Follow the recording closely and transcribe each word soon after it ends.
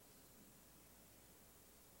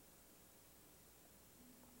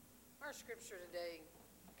Our scripture today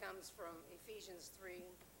comes from Ephesians 3,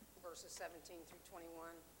 verses 17 through 21.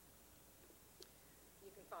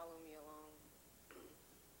 You can follow me along.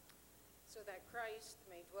 So that Christ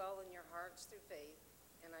may dwell in your hearts through faith,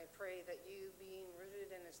 and I pray that you, being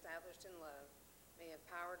rooted and established in love, may have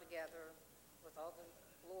power together with all the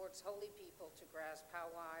Lord's holy people to grasp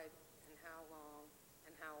how wide and how long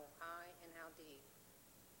and how high and how deep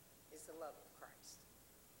is the love of Christ.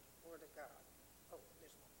 Word of God. Oh,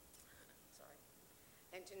 there's one. Sorry.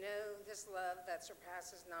 And to know this love that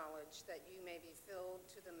surpasses knowledge, that you may be filled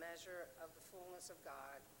to the measure of the fullness of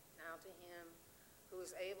God. Now to him who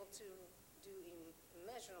is able to do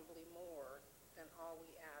immeasurably more than all we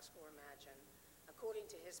ask or imagine, according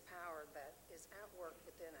to his power that is at work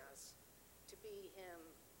within us, to be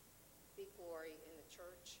glory in the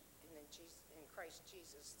church and in Christ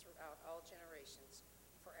Jesus throughout all generations,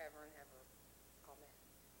 forever and ever. Amen.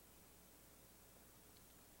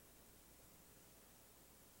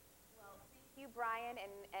 Thank you, Brian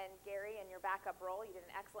and Gary, in your backup role. You did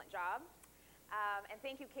an excellent job. And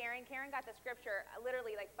thank you, Karen. Karen got the scripture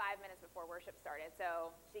literally like 5 minutes before worship started,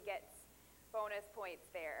 so she gets bonus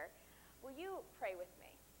points there. Will you pray with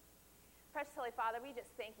me? Precious Holy Father, we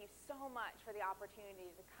just thank you so much for the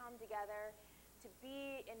opportunity to come together, to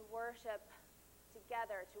be in worship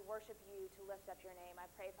together, to worship you, to lift up your name. I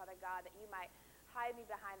pray, Father God, that you might hide me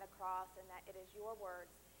behind the cross, and that it is your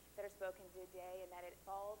words that are spoken today, and that it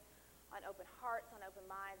falls on open hearts, on open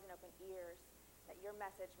minds, and open ears, that your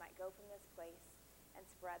message might go from this place and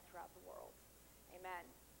spread throughout the world. Amen.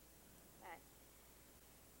 Amen.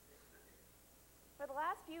 For the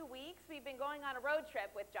last few weeks, we've been going on a road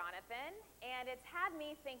trip with Jonathan, and it's had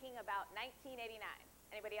me thinking about 1989.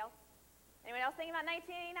 Anybody else? Anyone else thinking about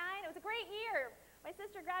 1989? It was a great year. My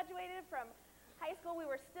sister graduated from high school. We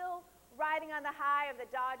were still riding on the high of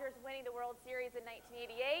the Dodgers winning the World Series in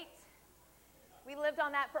 1988. We lived on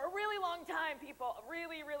that for a really long time, people, a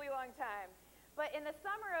really, really long time. But in the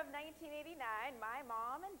summer of 1989, my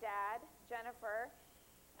mom and dad, Jennifer,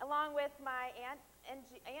 along with my Aunt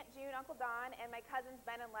June, Uncle Don, and my cousins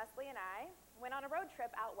Ben and Leslie and I, went on a road trip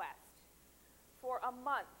out west for a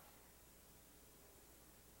month.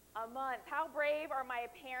 A month. How brave are my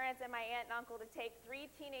parents and my aunt and uncle to take 3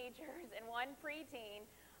 teenagers and 1 preteen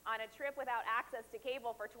on a trip without access to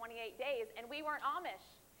cable for 28 days, and we weren't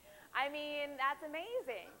Amish. I mean, that's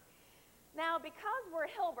amazing. Now, because we're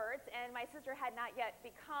Hilberts and my sister had not yet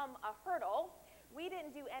become a hurdle, we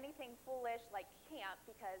didn't do anything foolish like camp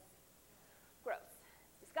because gross.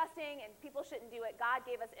 It's disgusting and people shouldn't do it. God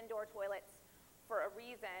gave us indoor toilets for a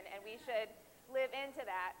reason, and we should live into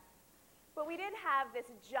that. But we did have this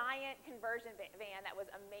giant conversion van that was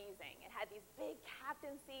amazing. It had these big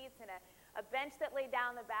captain seats and a bench that laid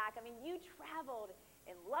down the back. I mean, you traveled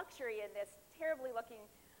in luxury in this terribly looking,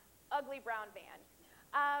 ugly brown van.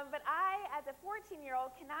 But I, as a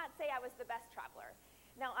 14-year-old, cannot say I was the best traveler.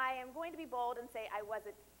 Now, I am going to be bold and say I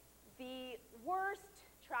wasn't the worst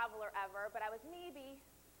traveler ever, but I was maybe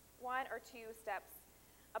 1 or 2 steps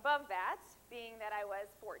above that, being that I was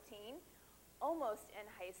 14, almost in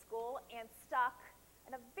high school, and stuck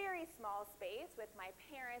in a very small space with my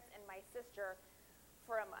parents and my sister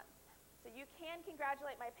for a month. So you can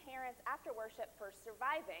congratulate my parents after worship for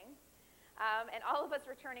surviving, and all of us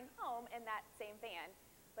returning home in that same van.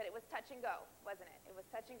 But it was touch and go, wasn't it? It was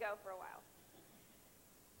touch and go for a while.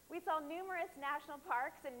 We saw numerous national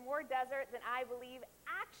parks and more desert than I believe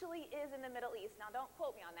actually is in the Middle East. Now, don't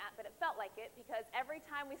quote me on that, but it felt like it, because every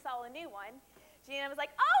time we saw a new one, Gina was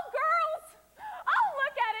like, "Oh, girls! Oh,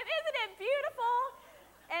 look at it! Isn't it beautiful?"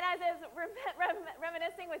 And as I was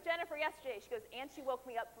reminiscing with Jennifer yesterday, she goes, "And she woke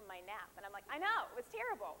me up from my nap." And I'm like, I know, it was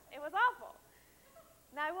terrible. It was awful.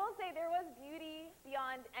 Now, I will say there was beauty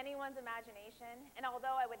beyond anyone's imagination, and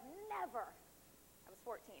although I was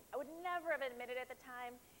 14, I would never have admitted at the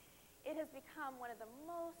time, it has become one of the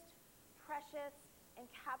most precious,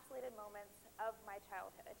 encapsulated moments of my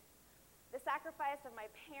childhood. The sacrifice of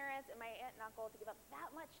my parents and my aunt and uncle to give up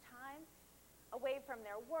that much time away from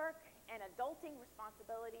their work and adulting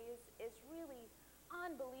responsibilities is really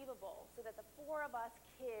unbelievable, so that the 4 of us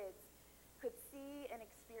kids could see and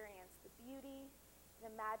experience the beauty, the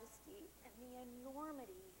majesty, and the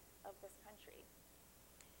enormity of this country.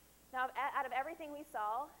 Now, out of everything we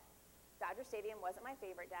saw, Dodger Stadium wasn't my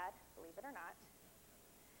favorite, Dad, believe it or not.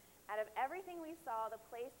 Out of everything we saw, the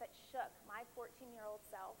place that shook my 14-year-old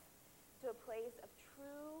self to a place of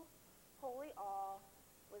true, holy awe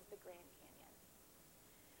was the Grand Canyon.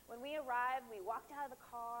 When we arrived, we walked out of the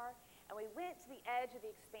car, and we went to the edge of the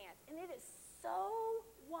expanse. And it is so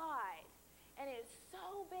wide, and it is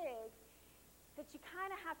so big, that you kind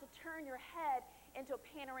of have to turn your head into a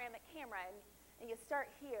panoramic camera, and you start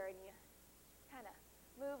here, and you kind of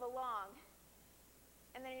move along.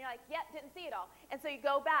 And then you're like, yep, didn't see it all. And so you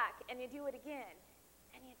go back, and you do it again,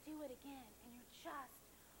 and you do it again, and you're just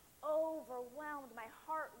overwhelmed. My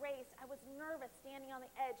heart raced. I was nervous standing on the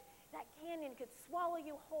edge. That canyon could swallow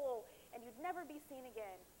you whole, and you'd never be seen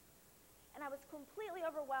again. And I was completely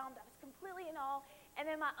overwhelmed. I was completely in awe. And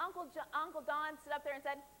then my Uncle Don stood up there and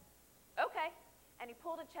said, okay. And he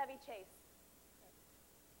pulled a Chevy Chase.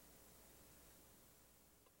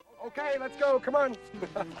 Okay, let's go. Come on.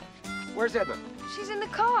 Where's Edna? She's in the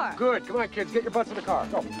car. Good. Come on, kids. Get your butts in the car.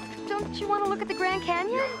 Go. Don't you want to look at the Grand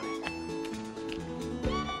Canyon?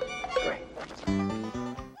 Great.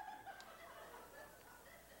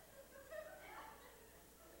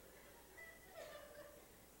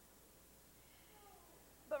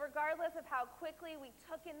 But regardless of how quickly we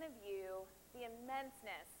took in the view, the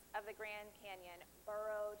immenseness of the Grand Canyon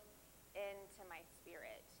burrowed into my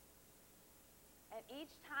spirit. And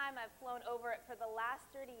each time I've flown over it for the last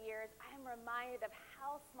 30 years, I am reminded of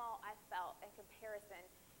how small I felt in comparison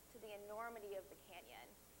to the enormity of the canyon.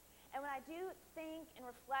 And when I do think and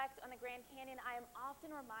reflect on the Grand Canyon, I am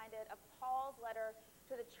often reminded of Paul's letter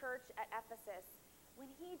to the church at Ephesus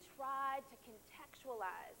when he tried to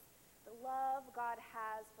contextualize the love God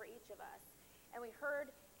has for each of us. And we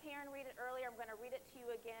heard Karen read it earlier. I'm going to read it to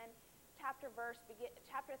you again. Chapter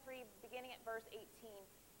 3, beginning at verse 18.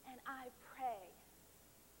 And I pray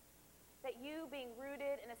that you, being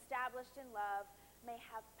rooted and established in love, may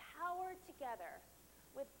have power together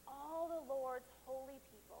with all the Lord's holy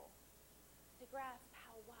people to grasp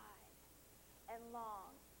how wide and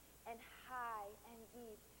long and high and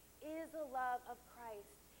deep is the love of Christ,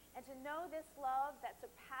 and to know this love that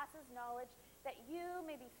surpasses knowledge, that you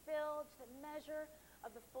may be filled to the measure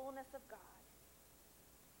of the fullness of God.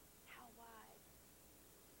 How wide,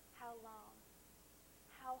 how long,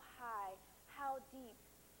 how high, how deep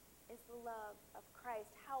is the love of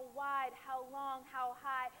Christ. How wide, how long, how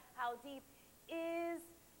high, how deep is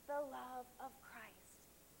the love of Christ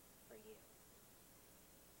for you.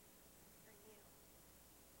 For you.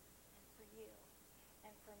 And for you.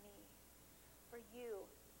 And for me. For you.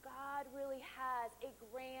 God really has a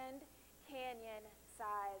Grand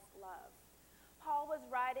Canyon-sized love. Paul was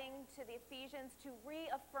writing to the Ephesians to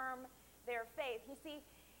reaffirm their faith. You see,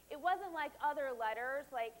 it wasn't like other letters,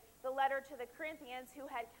 like the letter to the Corinthians, who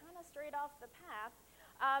had kind of strayed off the path.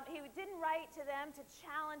 He didn't write to them to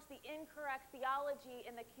challenge the incorrect theology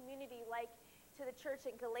in the community like to the church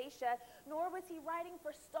in Galatia, nor was he writing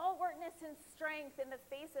for stalwartness and strength in the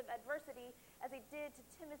face of adversity as he did to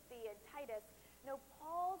Timothy and Titus. No,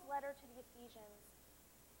 Paul's letter to the Ephesians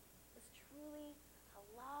was truly a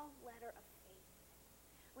love letter of faith.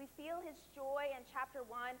 We feel his joy in chapter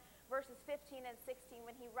 1, verses 15 and 16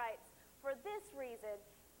 when he writes, "For this reason,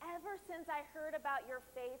 ever since I heard about your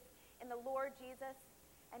faith in the Lord Jesus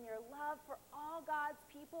and your love for all God's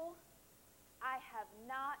people, I have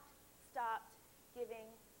not stopped giving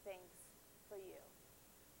thanks for you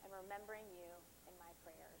and remembering you in my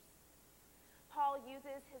prayers." Paul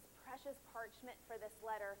uses his precious parchment for this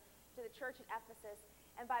letter to the church at Ephesus,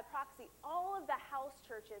 and by proxy, all of the house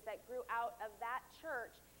churches that grew out of that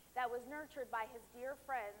church that was nurtured by his dear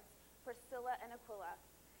friends, Priscilla and Aquila,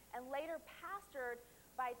 and later pastored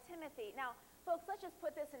by Timothy. Now, folks, let's just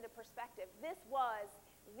put this into perspective. This was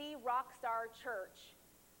the rock star church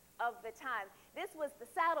of the time. This was the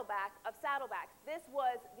Saddleback of Saddlebacks. This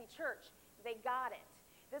was the church. They got it.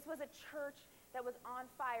 This was a church that was on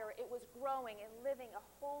fire. It was growing and living a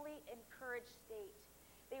holy, encouraged state.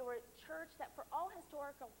 They were a church that, for all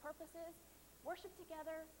historical purposes, worshiped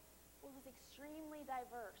together. It was extremely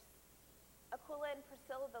diverse. Aquila and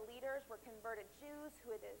Priscilla, the leaders, were converted Jews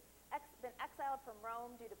who had been exiled from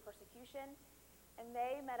Rome due to persecution, and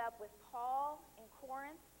they met up with Paul in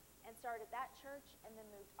Corinth and started that church and then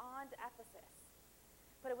moved on to Ephesus.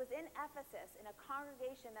 But it was in Ephesus, in a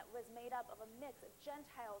congregation that was made up of a mix of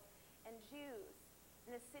Gentiles and Jews,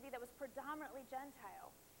 in a city that was predominantly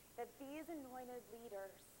Gentile, that these anointed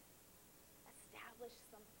leaders established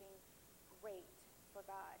something great for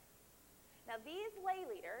God. Now, these lay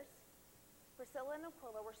leaders, Priscilla and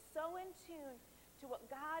Aquila, were so in tune to what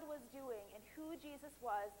God was doing and who Jesus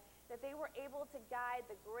was that they were able to guide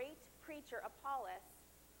the great preacher Apollos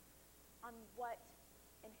on what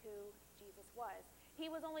and who Jesus was. He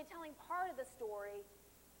was only telling part of the story,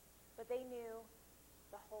 but they knew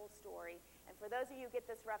the whole story. And for those of you who get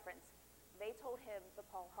this reference, they told him the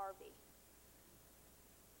Paul Harvey.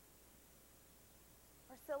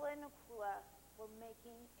 Priscilla and Aquila were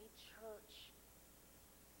making a church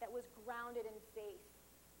that was grounded in faith,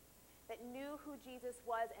 that knew who Jesus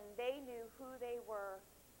was, and they knew who they were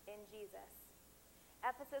in Jesus.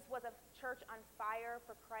 Ephesus was a church on fire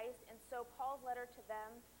for Christ, and so Paul's letter to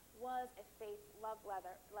them was a faith love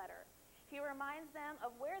letter. He reminds them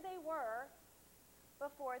of where they were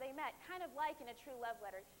before they met, kind of like in a true love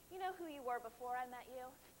letter. You know who you were before I met you?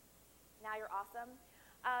 Now you're awesome.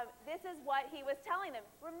 This is what he was telling them.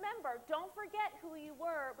 Remember, don't forget who you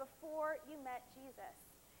were before you met Jesus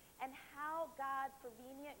and how God's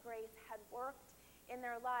prevenient grace had worked in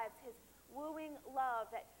their lives, his wooing love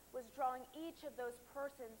that was drawing each of those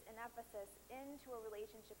persons in Ephesus into a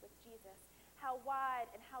relationship with Jesus. How wide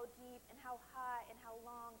and how deep and how high and how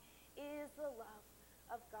long is the love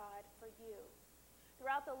of God for you.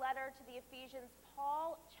 Throughout the letter to the Ephesians,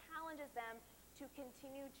 Paul challenges them to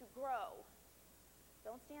continue to grow.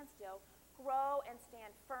 Don't stand still. Grow and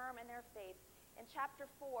stand firm in their faith. In chapter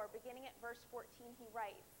 4, beginning at verse 14, he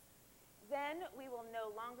writes, "Then we will no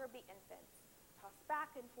longer be infants, tossed back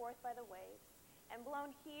and forth by the waves, and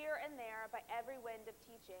blown here and there by every wind of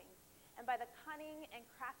teaching, and by the cunning and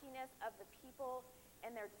craftiness of the people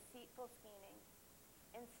and their deceitful scheming.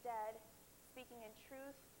 Instead, speaking in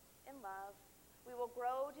truth in love, we will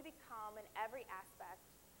grow to become in every aspect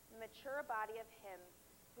the mature body of him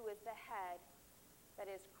who is the head, that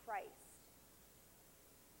is Christ."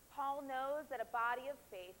 Paul knows that a body of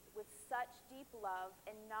faith with such deep love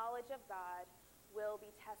and knowledge of God will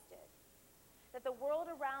be tested. That the world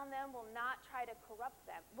around them will try to corrupt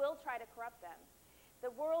them.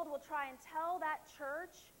 The world will try and tell that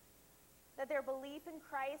church that their belief in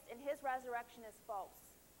Christ and his resurrection is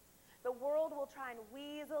false. The world will try and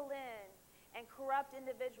weasel in and corrupt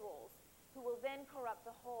individuals who will then corrupt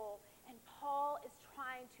the whole. And Paul is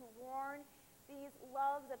trying to warn these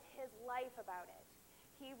loves of his life about it.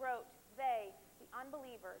 He wrote, "They, the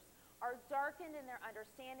unbelievers, are darkened in their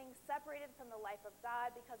understanding, separated from the life of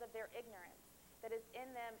God because of their ignorance that is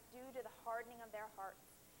in them due to the hardening of their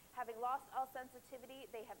hearts. Having lost all sensitivity,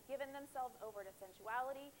 they have given themselves over to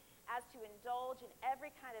sensuality as to indulge in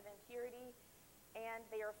every kind of impurity, and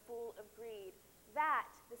they are full of greed. That,"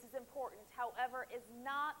 this is important, "however, is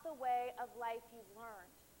not the way of life you've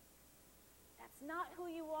learned." That's not who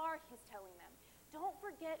you are, he's telling them. Don't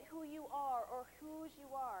forget who you are or whose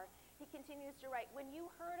you are. He continues to write, "When you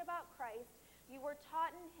heard about Christ, you were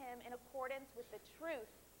taught in him in accordance with the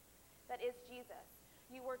truth that is Jesus.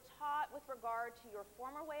 You were taught with regard to your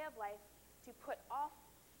former way of life to put off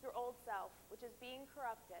your old self, which is being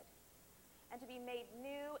corrupted, and to be made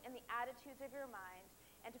new in the attitudes of your mind,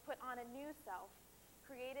 and to put on a new self,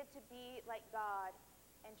 created to be like God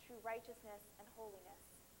in true righteousness and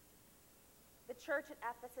holiness." The church at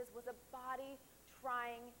Ephesus was a body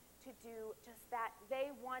trying to do just that.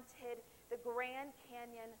 They wanted the Grand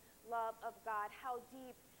Canyon love of God. How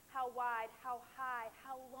deep, how wide, how high,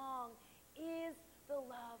 how long is the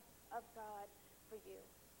love of God for you?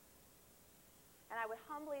 And I would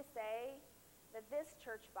humbly say that this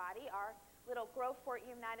church body, our little Groveport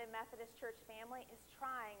United Methodist Church family, is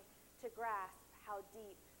trying to grasp how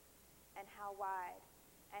deep and how wide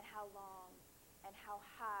and how long and how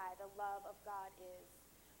high the love of God is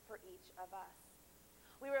for each of us.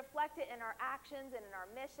 We reflect it in our actions and in our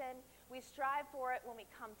mission. We strive for it when we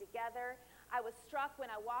come together. I was struck when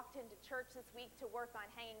I walked into church this week to work on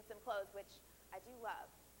hanging some clothes, which I do love.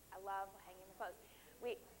 I love hanging the clothes.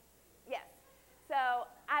 Yes. So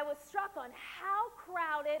I was struck on how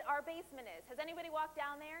crowded our basement is. Has anybody walked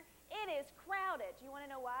down there? It is crowded. Do you want to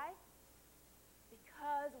know why?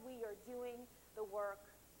 Because we are doing the work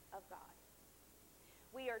of God.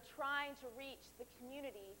 We are trying to reach the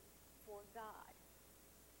community for God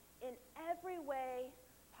in every way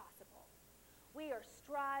possible. We are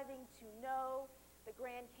striving to know the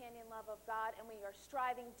Grand Canyon love of God, and we are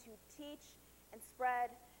striving to teach and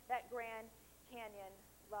spread that Grand Canyon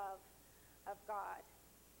love of God.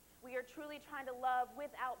 We are truly trying to love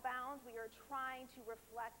without bounds. We are trying to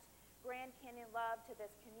reflect Grand Canyon love to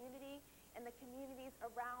this community and the communities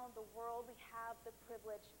around the world we have the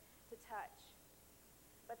privilege to touch.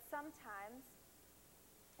 But sometimes,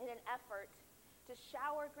 in an effort to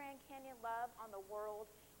shower Grand Canyon love on the world,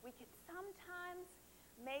 we can sometimes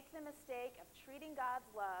make the mistake of treating God's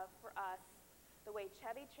love for us the way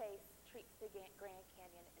Chevy Chase treats the Grand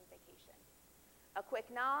Canyon in Vacation. A quick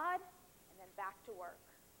nod, and then back to work.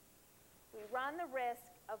 We run the risk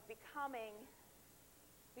of becoming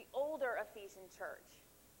the older Ephesian church,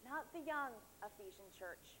 not the young Ephesian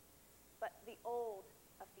church, but the old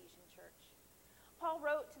Ephesian church. Paul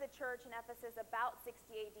wrote to the church in Ephesus about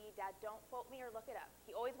 60 AD. Dad, don't quote me or look it up.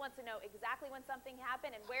 He always wants to know exactly when something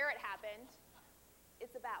happened and where it happened.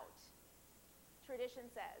 It's about. Tradition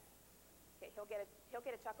says. Okay, he'll get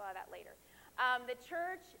a chuckle out of that later. The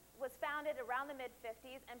church was founded around the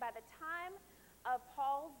mid-50s, and by the time of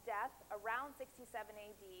Paul's death, around 67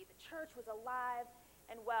 AD, the church was alive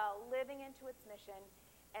and well, living into its mission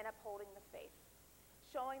and upholding the faith,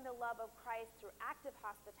 showing the love of Christ through active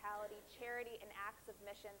hospitality, charity, and acts of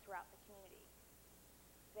mission throughout the community.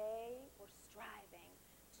 They were striving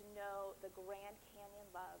to know the Grand Canyon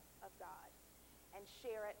love of God and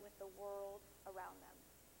share it with the world around them.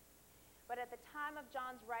 But at the time of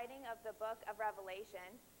John's writing of the book of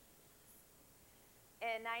Revelation,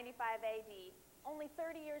 in 95 AD, only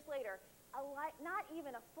 30 years later, not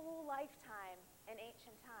even a full lifetime in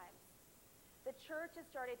ancient times, the church has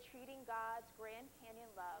started treating God's Grand Canyon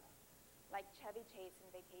love like Chevy Chase and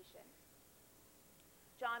vacation.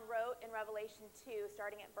 John wrote in Revelation 2,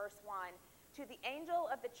 starting at verse 1, "To the angel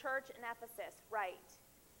of the church in Ephesus, write,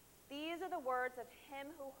 these are the words of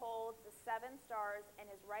him who holds the 7 stars in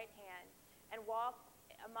his right hand and walks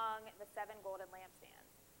among the 7 golden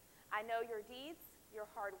lampstands. I know your deeds, your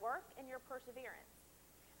hard work, and your perseverance.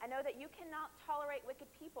 I know that you cannot tolerate wicked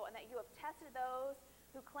people and that you have tested those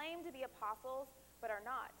who claim to be apostles but are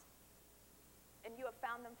not, and you have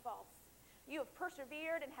found them false. You have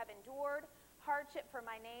persevered and have endured hardship for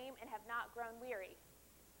my name and have not grown weary."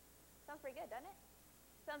 Sounds pretty good, doesn't it?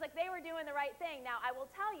 Sounds like they were doing the right thing. Now, I will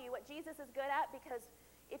tell you what Jesus is good at, because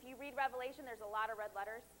if you read Revelation, there's a lot of red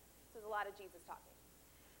letters. So there's a lot of Jesus talking.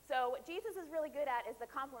 So what Jesus is really good at is the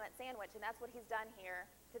compliment sandwich, and that's what he's done here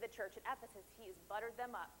to the church at Ephesus. He's buttered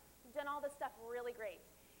them up. He's done all this stuff really great.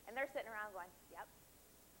 And they're sitting around going, yep,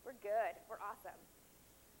 we're good. We're awesome.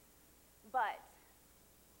 But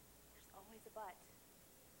there's always a but.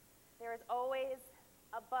 There is always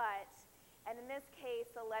a but. And in this case,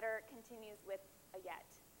 the letter continues with a yet.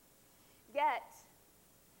 Yet,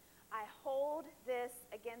 I hold this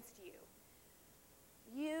against you.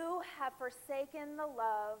 You have forsaken the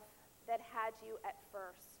love that had you at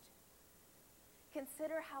first.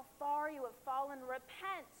 Consider how far you have fallen.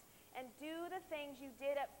 Repent and do the things you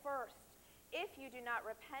did at first. If you do not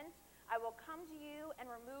repent, I will come to you and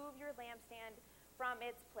remove your lampstand from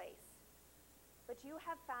its place. But you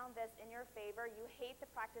have found this in your favor. You hate the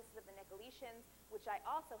practices of the Nicolaitans, which I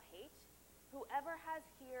also hate. Whoever has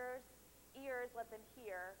ears, let them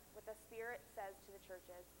hear what the Spirit says to the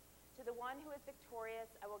churches. To the one who is victorious,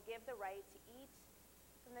 I will give the right to eat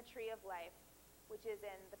from the tree of life, which is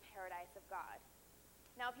in the paradise of God.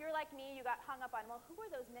 Now, if you're like me, you got hung up on, well, who are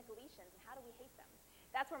those Nicolaitans and how do we hate them?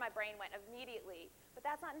 That's where my brain went immediately. But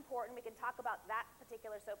that's not important. We can talk about that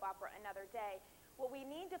particular soap opera another day. What we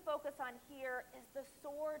need to focus on here is the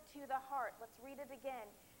sword to the heart. Let's read it again.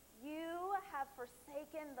 You have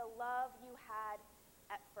forsaken the love you had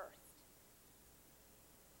at first.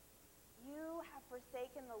 You have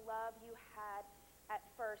forsaken the love you had at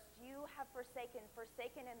first. You have forsaken.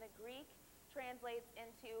 Forsaken in the Greek translates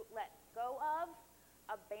into let go of,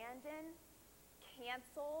 abandon,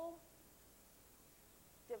 cancel,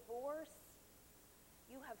 divorce.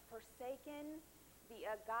 You have forsaken the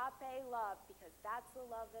agape love, because that's the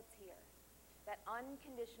love that's here. That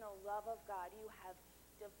unconditional love of God. You have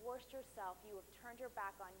divorced yourself. You have turned your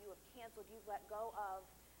back on. You have canceled. You've let go of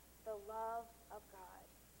the love of God.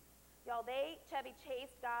 Y'all, they Chevy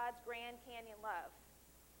chased God's Grand Canyon love.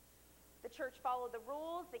 The church followed the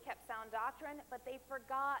rules. They kept sound doctrine, but they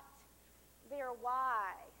forgot their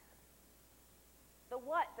why. The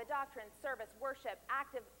what, the doctrine, service, worship,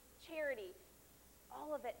 active charity,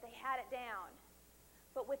 all of it, they had it down.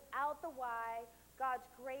 But without the why, God's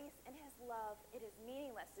grace and his love, it is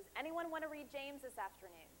meaningless. Does anyone want to read James this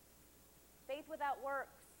afternoon? Faith without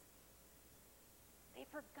works. They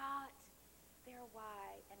forgot their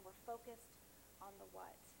why and were focused on the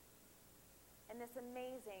what. And this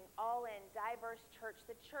amazing, all-in, diverse church,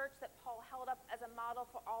 the church that Paul held up as a model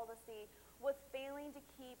for all to see, was failing to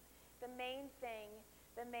keep the main thing.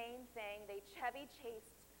 They Chevy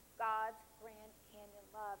chased God's Grand Canyon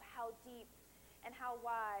love. How deep and how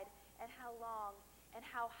wide and how long and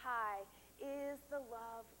how high is the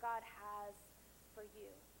love God has for you.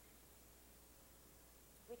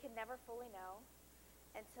 We can never fully know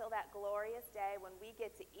until that glorious day when we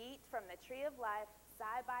get to eat from the tree of life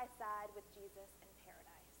side by side with Jesus in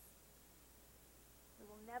paradise. We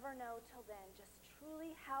will never know till then just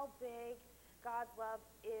truly how big God's love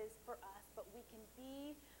is for us, but we can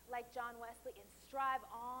be like John Wesley and strive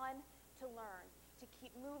on to learn, to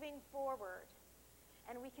keep moving forward.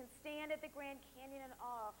 And we can stand at the Grand Canyon in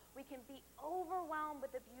awe. We can be overwhelmed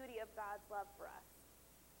with the beauty of God's love for us.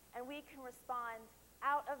 And we can respond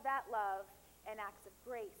out of that love in acts of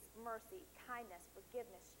grace, mercy, kindness,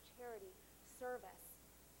 forgiveness, charity, service.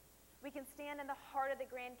 We can stand in the heart of the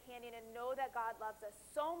Grand Canyon and know that God loves us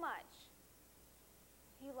so much.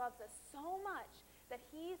 He loves us so much that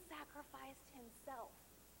he sacrificed himself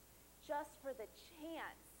just for the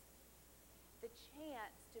chance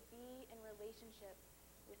to be in relationship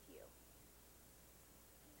with you.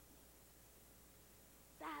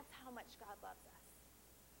 That's how much God loves us.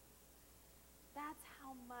 That's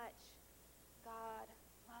how much God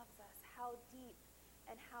loves us. How deep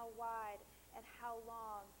and how wide and how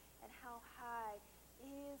long and how high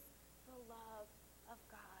is the love of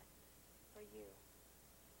God for you.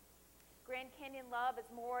 Grand Canyon love is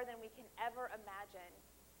more than we can ever imagine.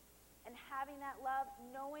 And having that love,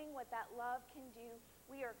 knowing what that love can do,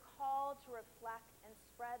 we are called to reflect and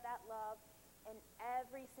spread that love in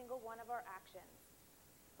every single one of our actions.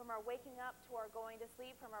 From our waking up to our going to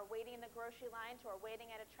sleep, from our waiting in the grocery line to our waiting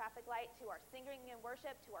at a traffic light, to our singing in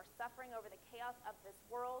worship, to our suffering over the chaos of this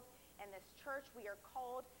world and this church, we are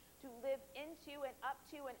called to live into and up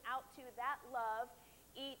to and out to that love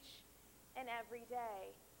each and every day.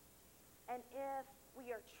 And if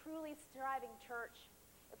we are truly striving, church,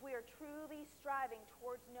 if we are truly striving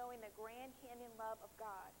towards knowing the Grand Canyon love of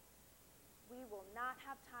God, we will not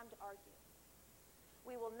have time to argue.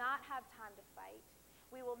 We will not have time to fight.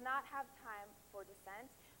 We will not have time for dissent.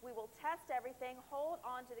 We will test everything, hold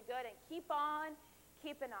on to the good, and keep on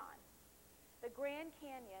keeping on. The Grand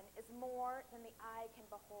Canyon is more than the eye can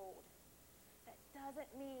behold. That doesn't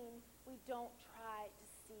mean we don't try to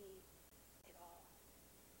see it all.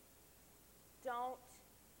 Don't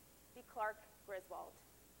be Clark Griswold.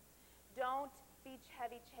 Don't be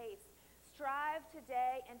Chevy Chase. Strive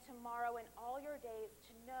today and tomorrow and all your days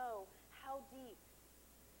to know how deep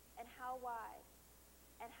and how wide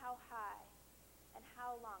and how high and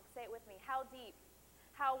how long. Say it with me. How deep,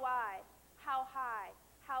 how wide, how high,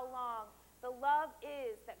 how long the love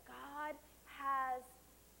is that God has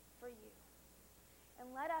for you. And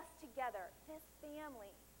let us together, this family,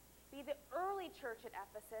 be the early church at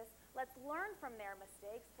Ephesus. Let's learn from their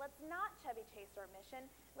mistakes. Let's not Chevy Chase our mission.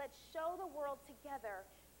 Let's show the world together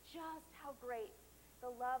just how great the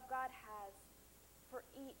love God has for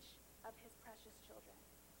each of his precious children.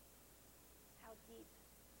 How deep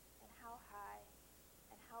and how high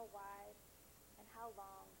and how wide and how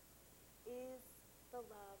long is the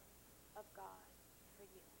love of God for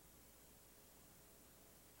you.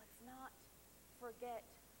 Let's not forget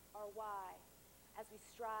our why as we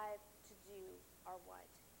strive to do our what.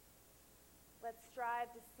 Let's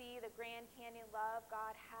strive to see the Grand Canyon love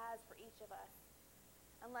God has for each of us.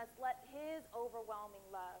 And let's let his overwhelming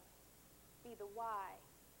love be the why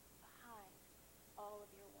behind all of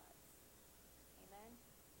your